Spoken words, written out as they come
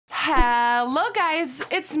Hello guys,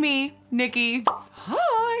 it's me, Nikki.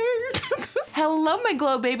 Hi. Hello my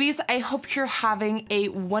glow babies. I hope you're having a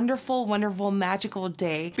wonderful, wonderful, magical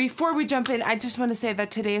day. Before we jump in, I just want to say that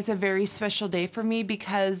today is a very special day for me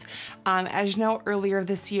because as you know, earlier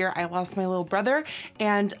this year, I lost my little brother,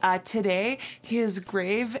 and today his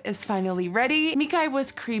grave is finally ready. Mikai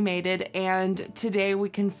was cremated, and today we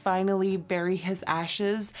can finally bury his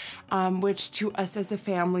ashes, which to us as a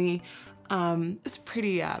family, it's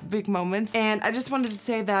pretty big moments. And I just wanted to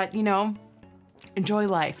say that, you know, enjoy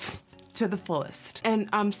life to the fullest,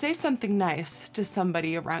 and say something nice to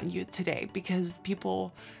somebody around you today because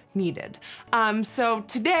people need it. So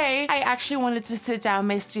today I actually wanted to sit down in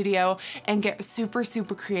my studio and get super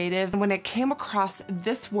creative. And when I came across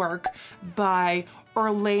this work by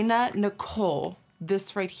Orlena Nicole,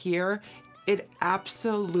 this right here, it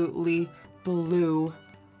absolutely blew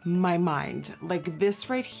my mind. Like, this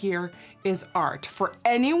right here is art. For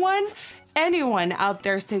anyone out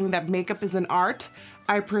there saying that makeup isn't art,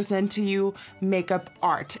 I present to you makeup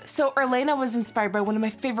art. So Orlena was inspired by one of my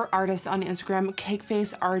favorite artists on Instagram,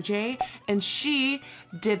 Cakeface RJ, and she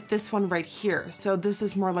did this one right here. So this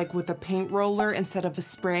is more like with a paint roller instead of a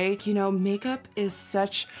spray. You know, makeup is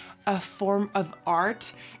such a form of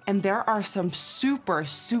art, and there are some super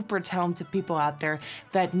talented people out there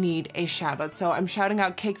that need a shout out. So I'm shouting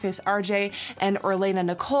out Cakeface RJ and Orlena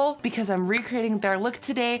Nicole because I'm recreating their look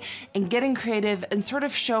today and getting creative and sort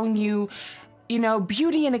of showing you, you know,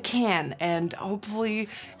 beauty in a can, and hopefully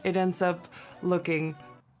it ends up looking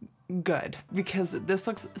good because this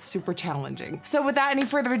looks super challenging. So without any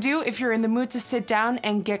further ado, if you're in the mood to sit down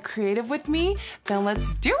and get creative with me, then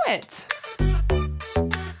let's do it.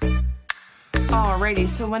 Alrighty,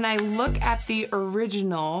 so when I look at the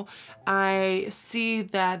original, I see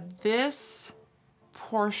that this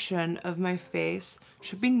portion of my face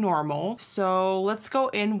should be normal. So let's go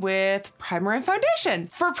in with primer and foundation.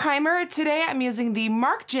 For primer, today I'm using the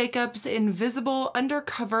Marc Jacobs Invisible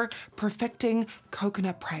Undercover Perfecting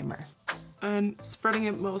Coconut Primer. And spreading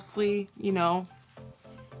it mostly, you know,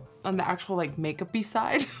 on the actual like makeup-y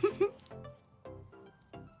side.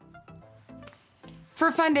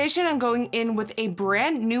 For foundation, I'm going in with a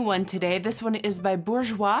brand new one today. This one is by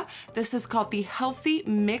Bourjois. This is called the Healthy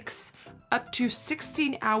Mix Up to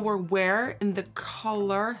 16-Hour Wear in the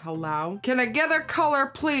color, hello? Can I get a color,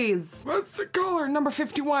 please? What's the color? Number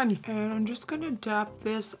 51. And I'm just gonna dab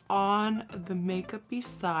this on the makeup-y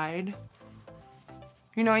side.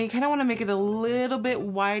 You know, you kinda wanna make it a little bit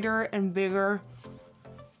wider and bigger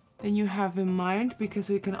than you have in mind because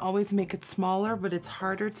we can always make it smaller, but it's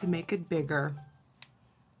harder to make it bigger.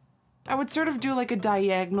 I would sort of do like a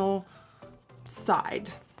diagonal side.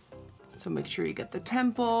 So make sure you get the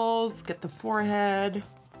temples, get the forehead.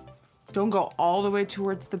 Don't go all the way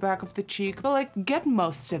towards the back of the cheek, but like get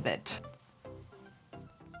most of it.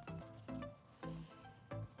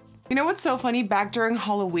 You know what's so funny? Back during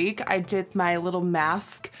Halloween, I did my little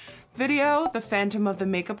mask video, the Phantom of the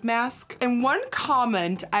Makeup Mask. And one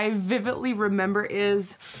comment I vividly remember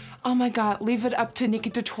is, oh my God, leave it up to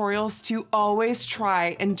NikkieTutorials to always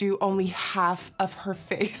try and do only half of her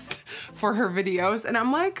face for her videos. And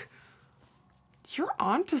I'm like, you're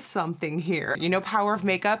onto something here. You know, power of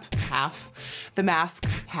makeup, half. The mask,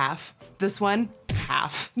 half. This one,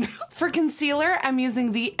 half. For concealer, I'm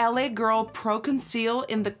using the LA Girl Pro Conceal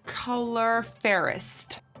in the color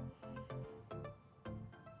Fairest.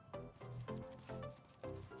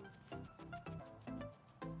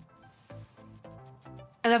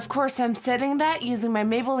 And of course, I'm setting that using my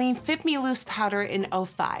Maybelline Fit Me Loose powder in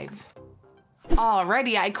 05.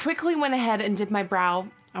 Alrighty, I quickly went ahead and did my brow.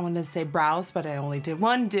 I wanted to say brows, but I only did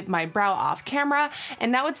one. Did my brow off camera,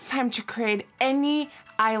 and now it's time to create any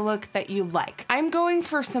eye look that you like. I'm going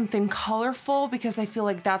for something colorful because I feel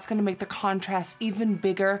like that's gonna make the contrast even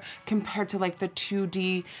bigger compared to like the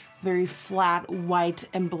 2D, very flat white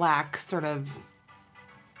and black sort of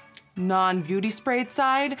non-beauty sprayed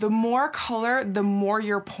side. The more color, the more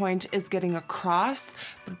your point is getting across,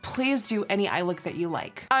 but please do any eye look that you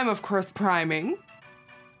like. I'm of course priming.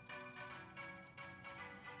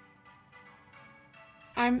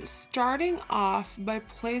 I'm starting off by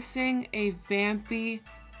placing a vampy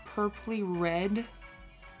purpley red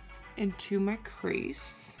into my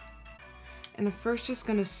crease. And I'm first just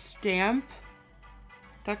gonna stamp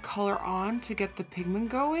that color on to get the pigment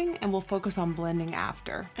going, and we'll focus on blending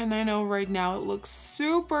after. And I know right now it looks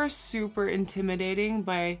super intimidating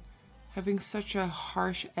by having such a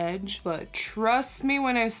harsh edge, but trust me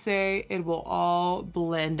when I say it will all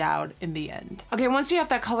blend out in the end. Okay, once you have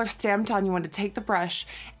that color stamped on, you want to take the brush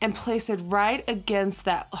and place it right against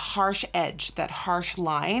that harsh edge, that harsh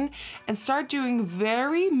line, and start doing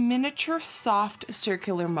very miniature, soft,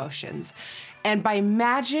 circular motions. And by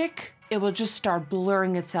magic, it will just start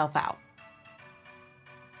blurring itself out.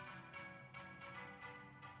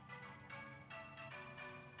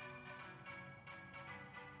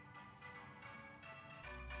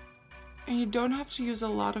 And you don't have to use a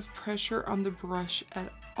lot of pressure on the brush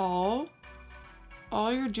at all.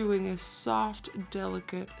 All you're doing is soft,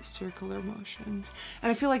 delicate, circular motions. And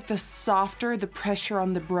I feel like the softer the pressure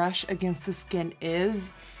on the brush against the skin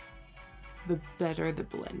is, the better the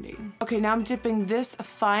blending. Okay, now I'm dipping this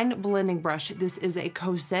fine blending brush. This is a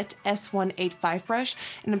Cosette S185 brush,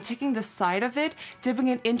 and I'm taking the side of it, dipping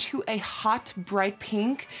it into a hot, bright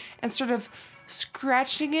pink, and sort of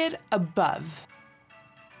scratching it above.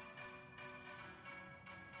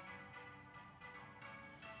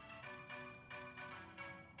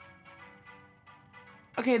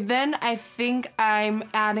 Okay, then I think I'm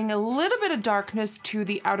adding a little bit of darkness to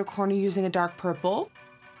the outer corner using a dark purple.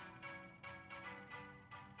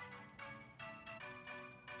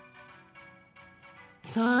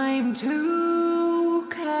 Time to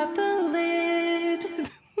cut the lid.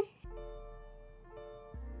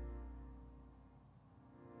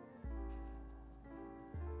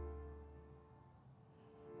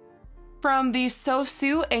 From the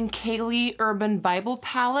Sosu and Kaylee Urban Bible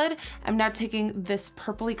palette, I'm now taking this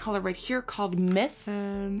purpley color right here called Myth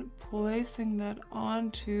and placing that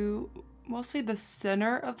onto mostly the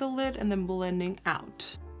center of the lid and then blending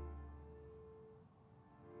out.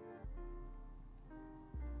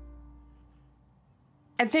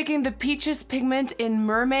 And taking the Peaches pigment in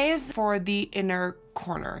Mermaids for the inner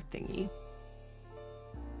corner thingy.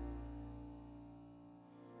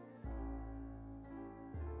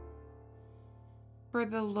 For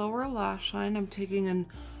the lower lash line, I'm taking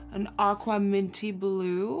an aqua minty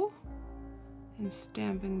blue and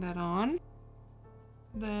stamping that on.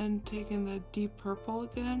 Then taking the deep purple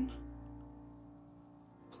again,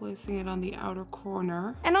 placing it on the outer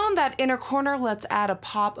corner. And on that inner corner, let's add a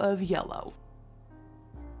pop of yellow.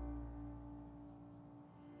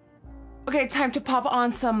 Okay, time to pop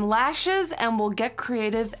on some lashes and we'll get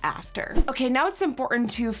creative after. Okay, now it's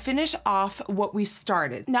important to finish off what we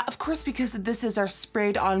started. Now, of course, because this is our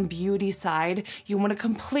sprayed on beauty side, you wanna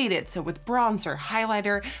complete it. So with bronzer,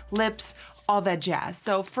 highlighter, lips, all that jazz.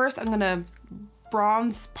 So first I'm gonna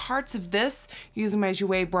bronze parts of this using my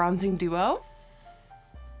Jouer Bronzing Duo.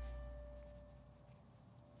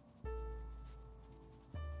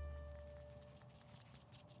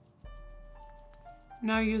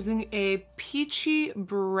 Now using a peachy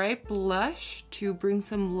bright blush to bring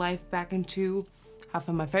some life back into half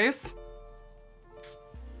of my face.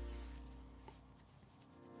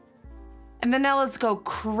 And then now let's go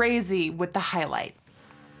crazy with the highlight.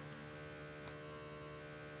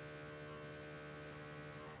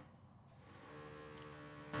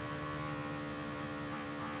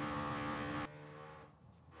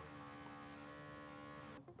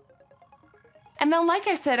 And then, like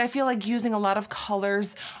I said, I feel like using a lot of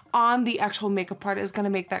colors on the actual makeup part is gonna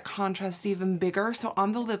make that contrast even bigger. So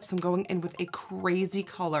on the lips, I'm going in with a crazy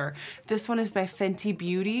color. This one is by Fenty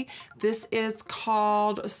Beauty. This is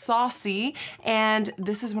called Saucy, and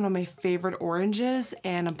this is one of my favorite oranges,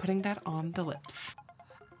 and I'm putting that on the lips.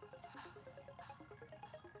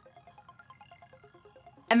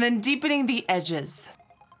 And then deepening the edges.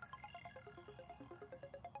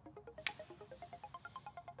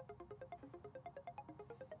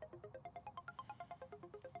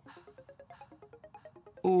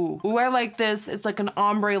 Ooh, I like this. It's like an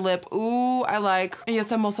ombre lip. Ooh, I like. And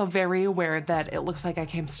yes, I'm also very aware that it looks like I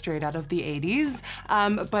came straight out of the 80s.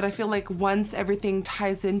 But I feel like once everything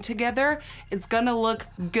ties in together, it's gonna look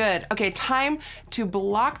good. Okay, time to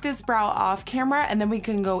block this brow off camera and then we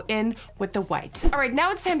can go in with the white. All right,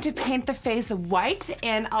 now it's time to paint the face white,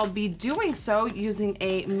 and I'll be doing so using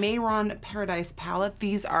a Mayron Paradise palette.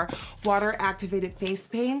 These are water activated face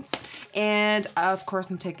paints. And of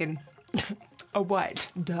course I'm taking a white,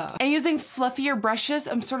 duh. And using fluffier brushes,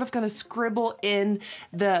 I'm sort of gonna scribble in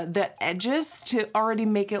the edges to already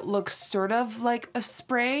make it look sort of like a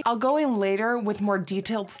spray. I'll go in later with more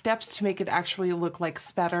detailed steps to make it actually look like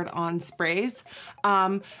spattered on sprays.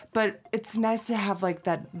 But it's nice to have like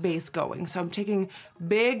that base going. So I'm taking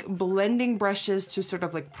big blending brushes to sort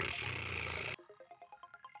of like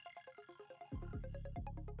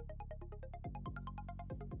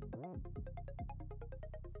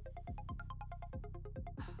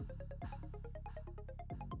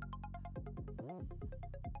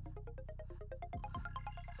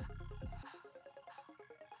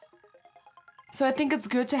So I think it's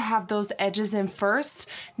good to have those edges in first.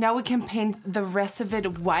 Now we can paint the rest of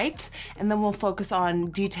it white, and then we'll focus on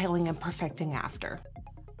detailing and perfecting after.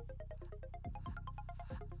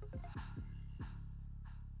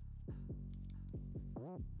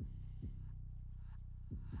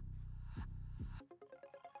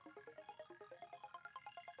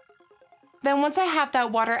 Then once I have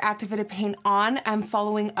that water activated paint on, I'm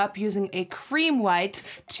following up using a cream white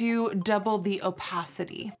to double the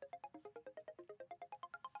opacity.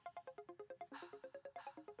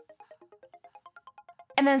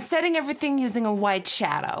 And then setting everything using a white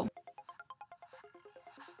shadow.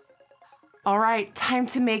 All right, time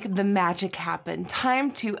to make the magic happen.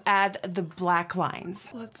 Time to add the black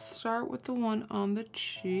lines. Let's start with the one on the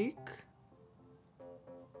cheek.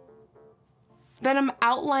 Then I'm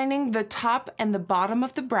outlining the top and the bottom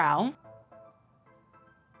of the brow.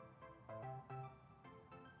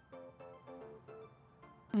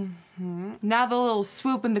 Now the little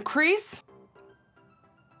swoop in the crease.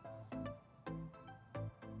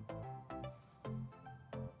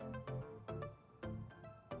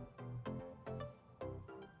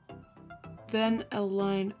 Then a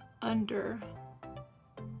line under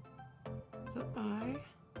the eye.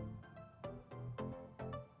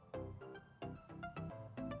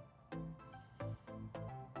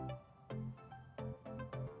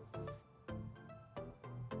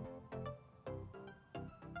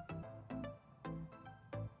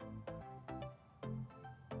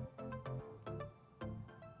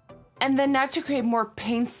 And then now to create more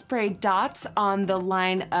paint spray dots on the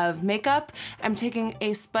line of makeup, I'm taking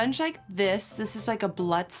a sponge like this. This is like a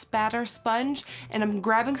blood spatter sponge, and I'm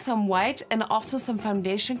grabbing some white and also some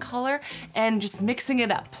foundation color and just mixing it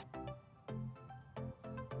up.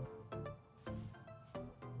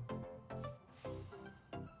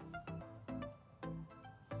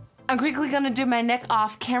 I'm quickly gonna do my neck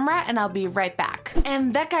off camera and I'll be right back.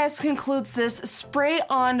 And that, guys, concludes this spray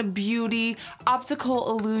on beauty optical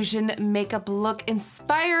illusion makeup look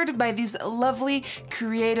inspired by these lovely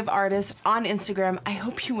creative artists on Instagram. I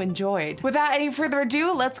hope you enjoyed. Without any further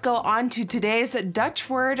ado, let's go on to today's Dutch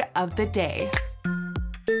word of the day.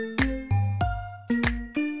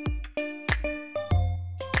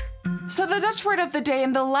 So the Dutch word of the day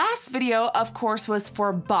in the last video, of course, was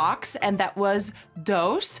for box, and that was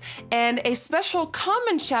doos. And a special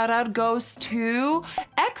comment shout out goes to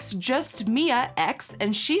Just Mia X,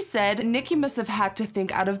 and she said, Nikki must have had to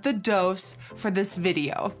think out of the dose for this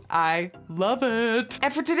video. I love it.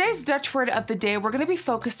 And for today's Dutch word of the day, we're gonna be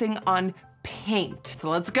focusing on paint. So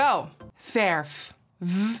let's go. Verf.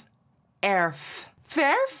 Erf.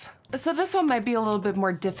 Verf? So this one might be a little bit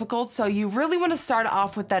more difficult, so you really want to start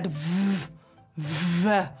off with that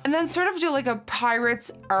and then sort of do like a pirate's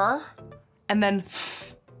and then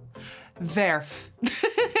verf.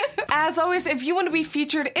 As always, if you want to be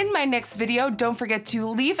featured in my next video, don't forget to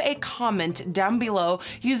leave a comment down below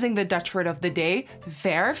using the Dutch word of the day,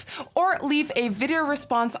 verf, or leave a video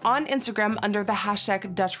response on Instagram under the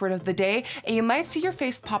hashtag Dutch word of the day, and you might see your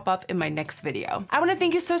face pop up in my next video. I want to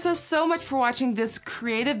thank you so much for watching this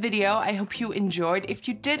creative video. I hope you enjoyed. If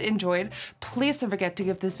you did enjoy it, please don't forget to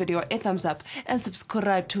give this video a thumbs up and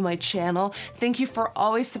subscribe to my channel. Thank you for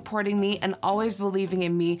always supporting me and always believing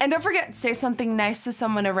in me. And don't forget, say something nice to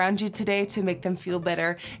someone around you today to make them feel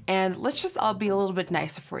better, and let's just all be a little bit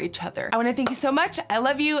nicer for each other. I want to thank you so much. I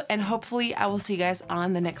love you, and hopefully I will see you guys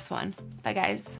on the next one. Bye, guys.